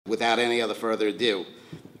Without any other further ado,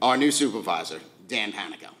 our new supervisor, Dan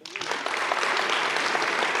Panico.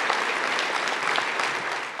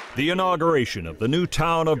 The inauguration of the new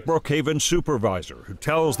town of Brookhaven Supervisor, who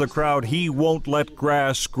tells the crowd he won't let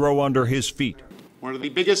grass grow under his feet. One of the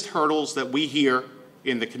biggest hurdles that we hear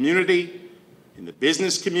in the community, in the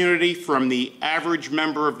business community, from the average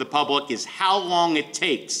member of the public is how long it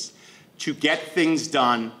takes to get things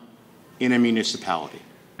done in a municipality.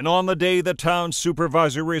 And on the day the town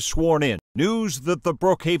supervisor is sworn in, news that the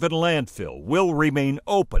Brookhaven landfill will remain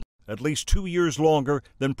open at least 2 years longer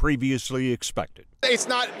than previously expected. It's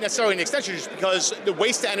not necessarily an extension just because the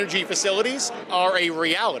waste-to-energy facilities are a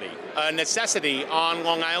reality, a necessity on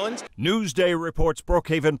Long Island. Newsday reports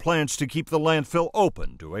Brookhaven plans to keep the landfill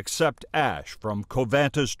open to accept ash from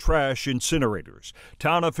Covanta's trash incinerators.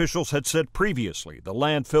 Town officials had said previously the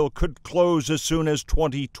landfill could close as soon as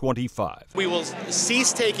 2025. We will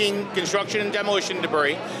cease taking construction and demolition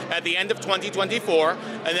debris at the end of 2024,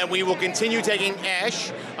 and then we will continue taking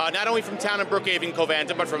ash, not only from town of Brookhaven,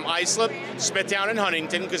 Covanta, but from Islip, Smithtown, and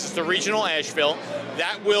Huntington, because it's the regional ash fill.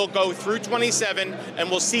 That will go through 27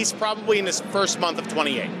 and will cease probably in this first month of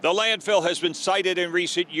 28. The landfill has been cited in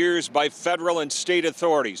recent years by federal and state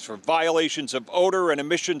authorities for violations of odor and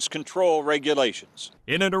emissions control regulations.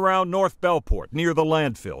 In and around North Bellport, near the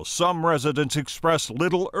landfill, some residents express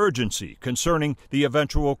little urgency concerning the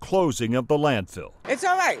eventual closing of the landfill. It's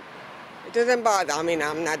all right. It doesn't bother. I mean,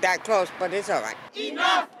 I'm not that close, but it's all right.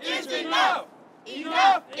 Enough is enough!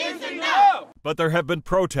 Enough is enough! But there have been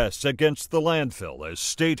protests against the landfill as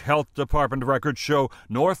state health department records show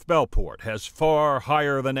North Bellport has far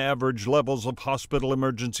higher than average levels of hospital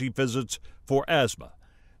emergency visits for asthma.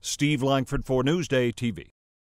 Steve Langford for NewsdayTV.